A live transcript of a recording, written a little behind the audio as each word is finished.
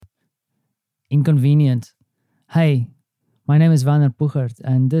Inconvenient. Hey, my name is Werner Puchert,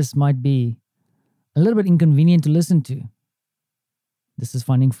 and this might be a little bit inconvenient to listen to. This is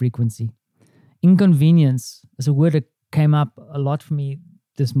Finding Frequency. Inconvenience is a word that came up a lot for me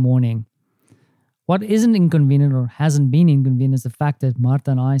this morning. What isn't inconvenient or hasn't been inconvenient is the fact that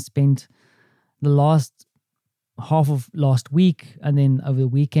Martha and I spent the last half of last week and then over the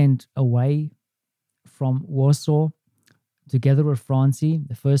weekend away from Warsaw together with Francie.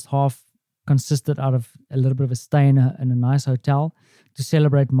 The first half consisted out of a little bit of a stay in a nice hotel to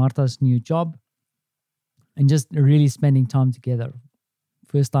celebrate Martha's new job and just really spending time together.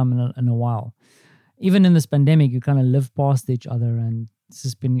 First time in a while. Even in this pandemic, you kind of live past each other, and this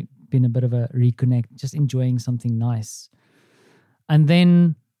has been a bit of a reconnect, just enjoying something nice. And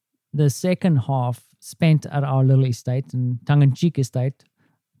then the second half spent at our little estate, tongue-in-cheek estate,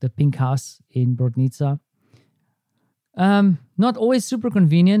 the Pink House in Brodnica. Not always super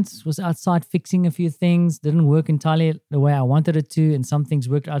convenient. Was outside fixing a few things. Didn't work entirely the way I wanted it to, and some things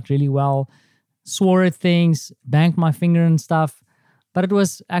worked out really well. Swore at things, banged my finger and stuff. But it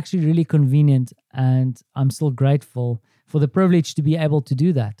was actually really convenient, and I'm still grateful for the privilege to be able to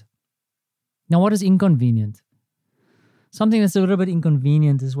do that. Now, what is inconvenient? Something that's a little bit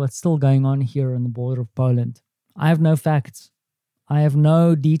inconvenient is what's still going on here on the border of Poland. I have no facts. I have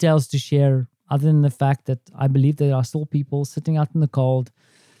no details to share other than the fact that I believe there are still people sitting out in the cold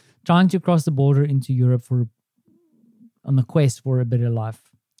trying to cross the border into Europe on the quest for a better life.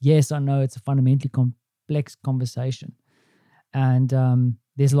 Yes, I know it's a fundamentally complex conversation. And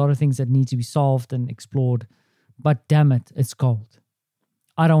there's a lot of things that need to be solved and explored. But damn it, it's cold.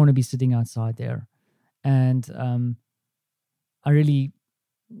 I don't want to be sitting outside there. And I really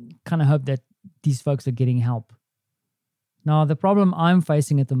kind of hope that these folks are getting help. Now, the problem I'm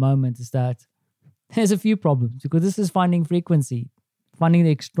facing at the moment is that there's a few problems, because this is finding frequency, finding the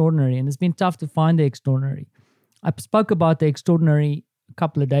extraordinary. And it's been tough to find the extraordinary. I spoke about the extraordinary a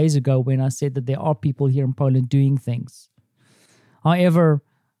couple of days ago when I said that there are people here in Poland doing things. However,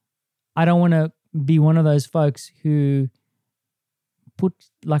 I don't want to be one of those folks who put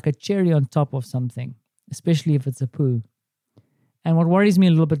like a cherry on top of something, especially if it's a poo. And what worries me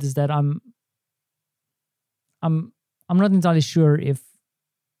a little bit is that I'm not entirely sure if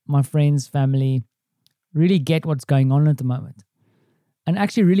my friends, family really get what's going on at the moment and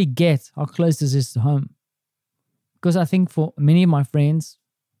actually really get how close this is to home. Because I think for many of my friends,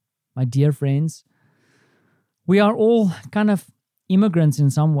 my dear friends, we are all kind of immigrants in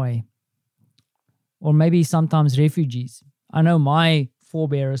some way, or maybe sometimes refugees. I know my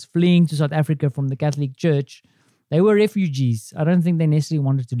forebears fleeing to South Africa from the Catholic Church, they were refugees. I don't think they necessarily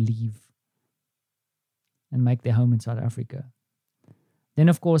wanted to leave and make their home in South Africa. Then,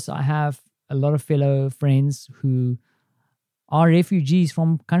 of course, I have a lot of fellow friends who are refugees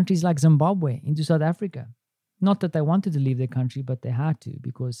from countries like Zimbabwe into South Africa. Not that they wanted to leave their country, but they had to,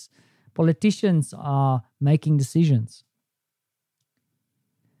 because politicians are making decisions.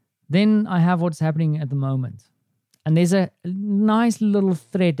 Then I have what's happening at the moment. And there's a nice little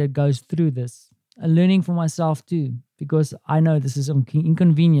thread that goes through this. A learning for myself too, because I know this is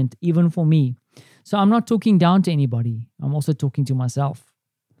inconvenient even for me. So I'm not talking down to anybody. I'm also talking to myself.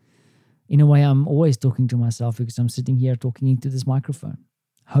 In a way, I'm always talking to myself because I'm sitting here talking into this microphone,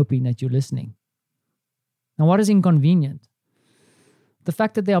 hoping that you're listening. Now, what is inconvenient? The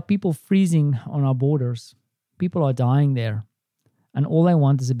fact that there are people freezing on our borders. People are dying there. And all they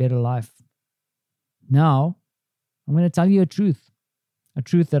want is a better life. Now, I'm going to tell you a truth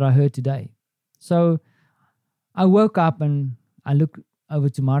that I heard today. So I woke up and I look over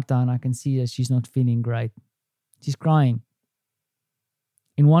to Martha and I can see that she's not feeling great. She's crying.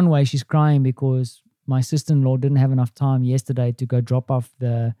 In one way, she's crying because my sister-in-law didn't have enough time yesterday to go drop off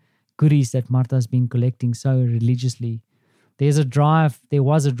the goodies that Martha's been collecting so religiously. There was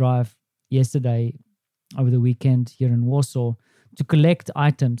a drive yesterday over the weekend here in Warsaw to collect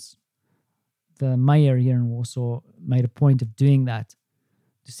items. The mayor here in Warsaw made a point of doing that,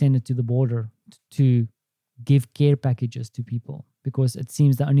 to send it to the border, to give care packages to people, because it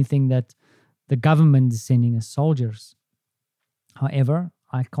seems the only thing that the government is sending is soldiers. However,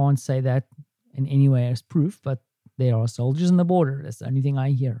 I can't say that in any way as proof, but there are soldiers on the border. That's the only thing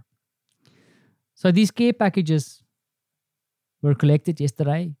I hear. So these care packages were collected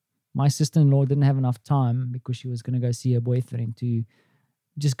yesterday. My sister-in-law didn't have enough time because she was going to go see her boyfriend to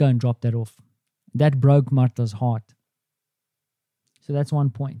just go and drop that off. That broke Martha's heart. So that's one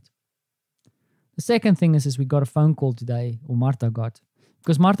point. The second thing is we got a phone call today, or Martha got,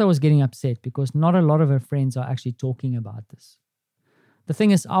 because Martha was getting upset because not a lot of her friends are actually talking about this. The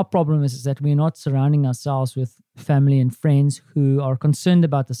thing is, our problem is that we're not surrounding ourselves with family and friends who are concerned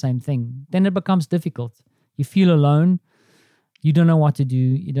about the same thing. Then it becomes difficult. You feel alone. You don't know what to do.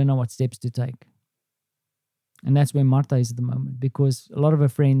 You don't know what steps to take. And that's where Martha is at the moment, because a lot of her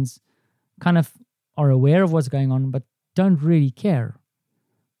friends kind of are aware of what's going on, but don't really care.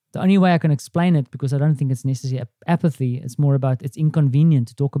 The only way I can explain it, because I don't think it's necessarily apathy, it's more about it's inconvenient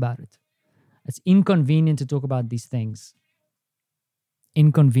to talk about it. It's inconvenient to talk about these things.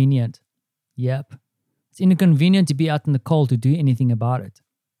 Inconvenient. Yep. It's inconvenient to be out in the cold to do anything about it.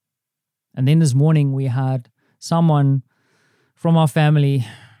 And then this morning we had someone from our family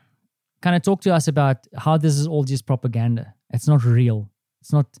kind of talk to us about how this is all just propaganda. It's not real.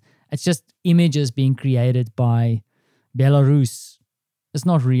 It's just images being created by Belarus. It's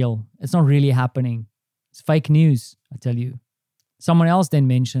not real. It's not really happening. It's fake news, I tell you. Someone else then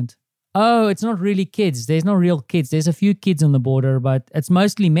mentioned, oh, it's not really kids. There's no real kids. There's a few kids on the border, but it's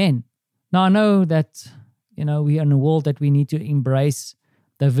mostly men. Now, I know that, we are in a world that we need to embrace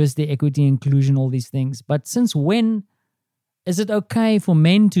diversity, equity, inclusion, all these things. But since when is it okay for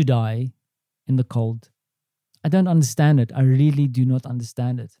men to die in the cold? I don't understand it. I really do not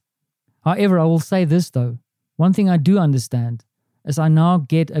understand it. However, I will say this though. One thing I do understand is I now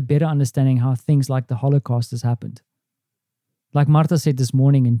get a better understanding how things like the Holocaust has happened. Like Martha said this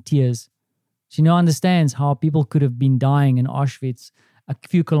morning in tears, she now understands how people could have been dying in Auschwitz a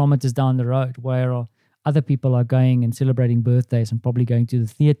few kilometers down the road, where other people are going and celebrating birthdays and probably going to the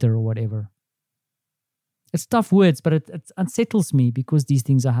theater or whatever. It's tough words, but it unsettles me because these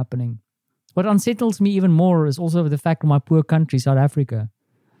things are happening. What unsettles me even more is also the fact of my poor country, South Africa.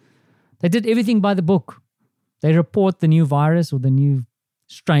 They did everything by the book. They report the new virus or the new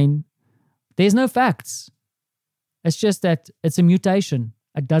strain. There's no facts. It's just that it's a mutation.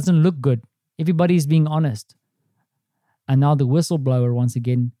 It doesn't look good. Everybody is being honest. And now the whistleblower once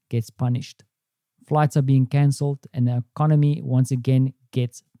again gets punished. Flights are being cancelled and the economy once again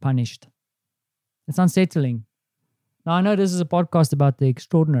gets punished. It's unsettling. Now, I know this is a podcast about the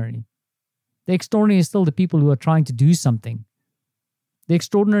extraordinary. The extraordinary is still the people who are trying to do something. The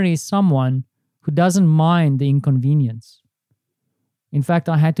extraordinary is someone who doesn't mind the inconvenience. In fact,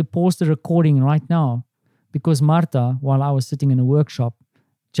 I had to pause the recording right now because Martha, while I was sitting in a workshop,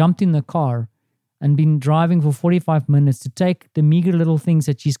 jumped in the car and been driving for 45 minutes to take the meager little things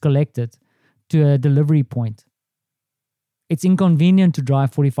that she's collected to a delivery point. It's inconvenient to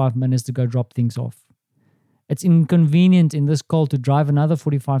drive 45 minutes to go drop things off. It's inconvenient in this cold to drive another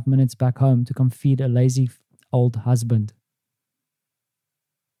 45 minutes back home to come feed a lazy old husband.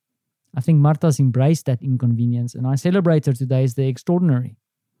 I think Martha's embraced that inconvenience, and I celebrate her today as the extraordinary.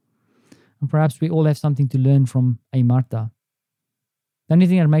 And perhaps we all have something to learn from a Martha. The only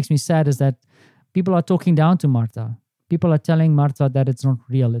thing that makes me sad is that people are talking down to Martha. People are telling Martha that it's not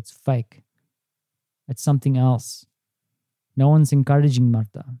real, it's fake. It's something else. No one's encouraging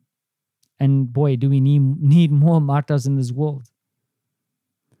Martha. And boy, do we need more Marthas in this world.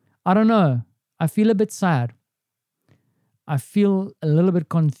 I don't know. I feel a bit sad. I feel a little bit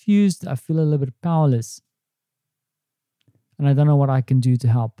confused. I feel a little bit powerless. And I don't know what I can do to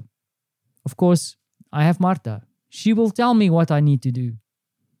help. Of course, I have Martha. She will tell me what I need to do.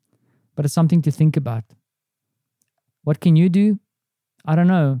 But it's something to think about. What can you do? I don't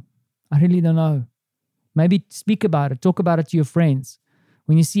know. I really don't know. Maybe speak about it. Talk about it to your friends.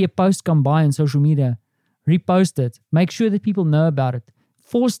 When you see a post come by on social media, repost it. Make sure that people know about it.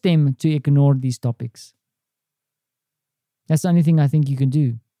 Force them to ignore these topics. That's the only thing I think you can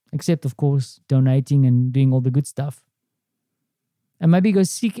do. Except, of course, donating and doing all the good stuff. And maybe go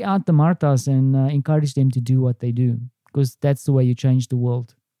seek out the Marthas and encourage them to do what they do. Because that's the way you change the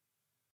world.